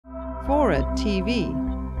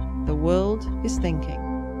FORA.tv. The world is thinking.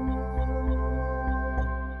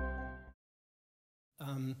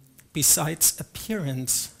 Besides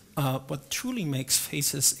appearance, what truly makes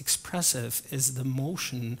faces expressive is the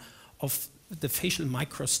motion of the facial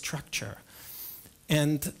microstructure.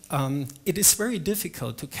 And it is very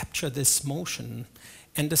difficult to capture this motion,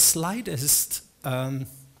 and the slightest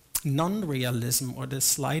non-realism or the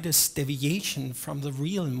slightest deviation from the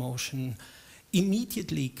real motion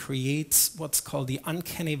immediately creates what's called the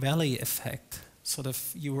uncanny valley effect. Sort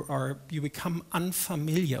of you become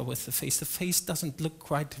unfamiliar with the face. The face doesn't look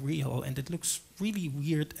quite real, and it looks really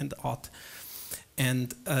weird and odd.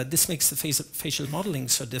 And this makes the facial modeling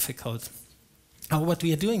so difficult. What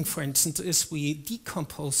we are doing, for instance, is we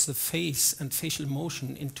decompose the face and facial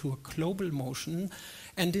motion into a global motion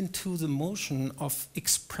and into the motion of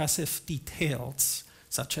expressive details,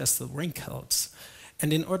 such as the wrinkles.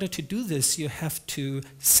 And in order to do this, you have to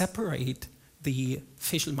separate the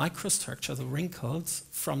facial microstructure, the wrinkles,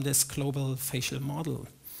 from this global facial model.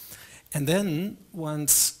 And then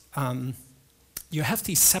once you have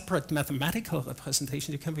these separate mathematical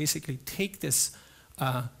representations, you can basically take this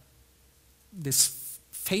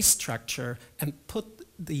face structure and put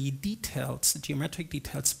the details, the geometric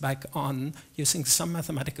details, back on using some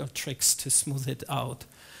mathematical tricks to smooth it out.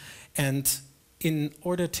 And in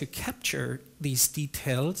order to capture these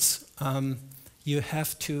details, you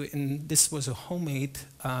have to, and this was a homemade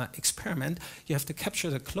experiment, you have to capture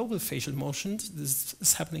the global facial motions, this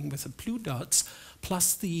is happening with the blue dots,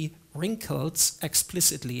 plus the wrinkles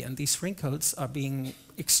explicitly, and these wrinkles are being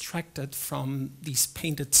extracted from these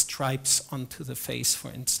painted stripes onto the face, for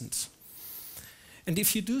instance. And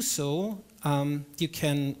if you do so, you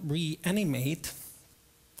can reanimate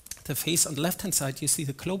the face. On the left-hand side, you see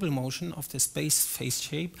the global motion of this base face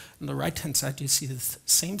shape. On the right-hand side, you see the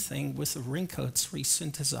same thing with the wrinkles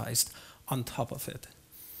resynthesized on top of it.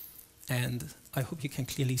 And I hope you can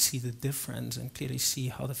clearly see the difference and clearly see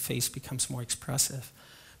how the face becomes more expressive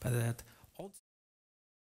by that.